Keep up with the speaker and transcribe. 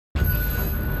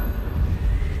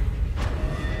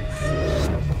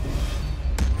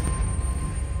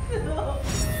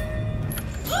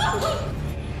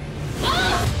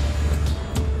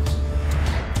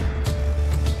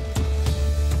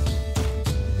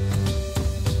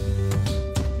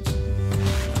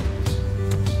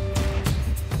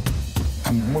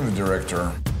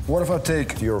director. What if I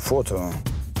take your photo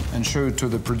and show it to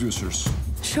the producers?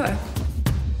 Sure.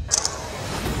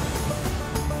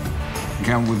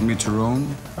 Come with me to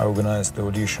Rome. I organized the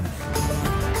audition.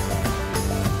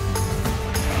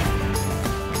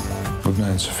 Good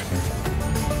night, Sofia.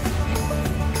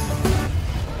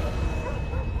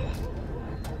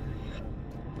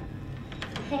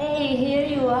 Hey, here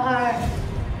you are.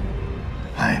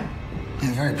 Hi.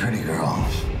 You're a very pretty girl.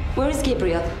 Where is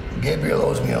Gabriel? Gabriel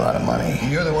owes me a lot of money.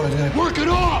 You're the one who's gonna work it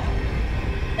off!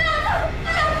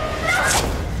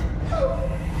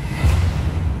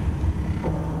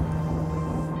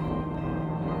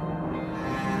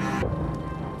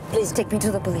 Please take me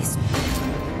to the police.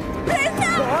 Please,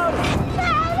 no!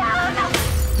 No!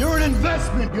 You're an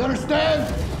investment, you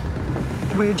understand?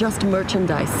 We're just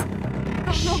merchandise.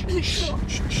 No, please.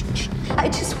 I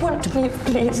just want to leave,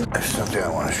 please. There's something I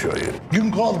want to show you. You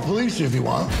can call the police if you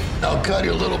want. I'll cut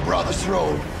your little brother's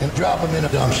throat and drop him in a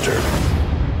dumpster.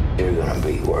 You're gonna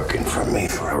be working for me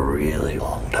for a really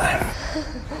long time.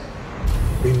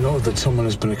 We know that someone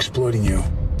has been exploiting you.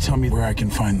 Tell me where I can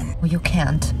find them. Well, you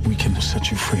can't. We can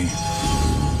set you free.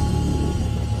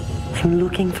 I'm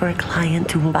looking for a client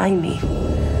to buy me.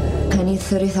 I need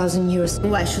 30,000 euros.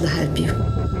 Why should I help you?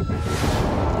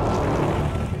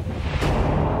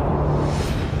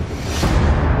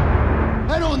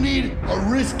 I don't need a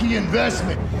risky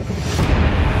investment.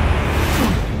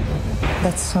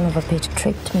 That son of a bitch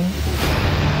tricked me.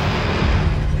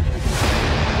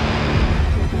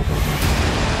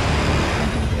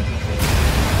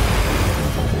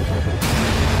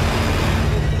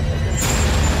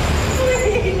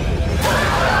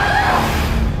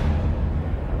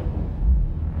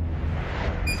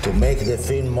 To make the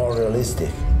film more realistic,